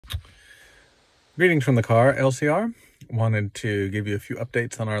Greetings from the car, LCR. Wanted to give you a few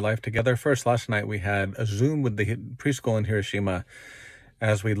updates on our life together. First, last night we had a Zoom with the preschool in Hiroshima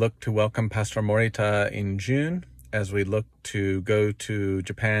as we look to welcome Pastor Morita in June, as we look to go to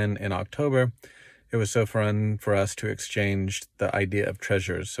Japan in October. It was so fun for us to exchange the idea of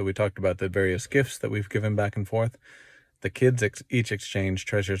treasures. So we talked about the various gifts that we've given back and forth. The kids each exchanged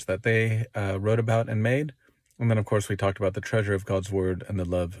treasures that they wrote about and made. And then, of course, we talked about the treasure of God's Word and the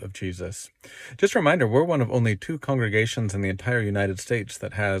love of Jesus. Just a reminder, we're one of only 2 congregations in the entire United States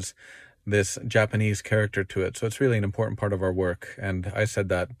that has this Japanese character to it. So it's really an important part of our work. And I said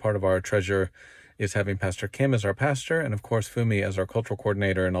that part of our treasure is having Pastor Kim as our pastor, and of course, Fumi as our cultural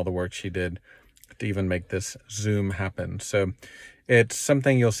coordinator and all the work she did to even make this Zoom happen. So it's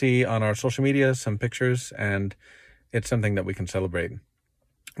something you'll see on our social media, some pictures, and it's something that we can celebrate.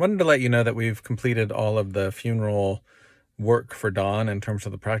 Wanted to let you know that we've completed all of the funeral work for Don in terms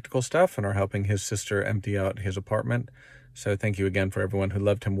of the practical stuff and are helping his sister empty out his apartment. So thank you again for everyone who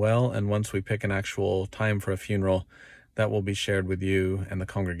loved him well. And once we pick an actual time for a funeral, that will be shared with you and the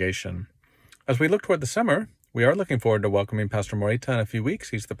congregation. As we look toward the summer, we are looking forward to welcoming Pastor Morita in a few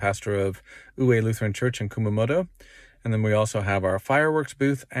weeks. He's the pastor of Ue Lutheran Church in Kumamoto. And then we also have our fireworks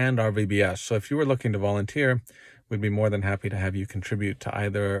booth and our VBS. So if you were looking to volunteer, we'd be more than happy to have you contribute to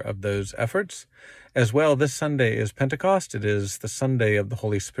either of those efforts. As well, this Sunday is Pentecost. It is the Sunday of the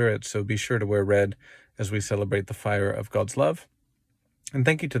Holy Spirit, so be sure to wear red as we celebrate the fire of God's love. And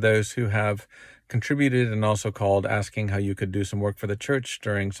thank you to those who have contributed and also called asking how you could do some work for the church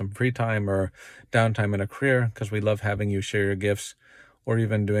during some free time or downtime in a career, because we love having you share your gifts or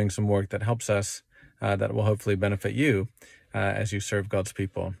even doing some work that helps us, that will hopefully benefit you as you serve God's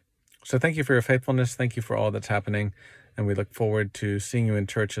people. So thank you for your faithfulness. Thank you for all that's happening. And we look forward to seeing you in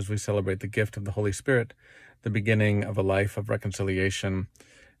church as we celebrate the gift of the Holy Spirit, the beginning of a life of reconciliation,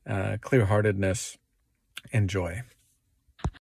 clear-heartedness, and joy.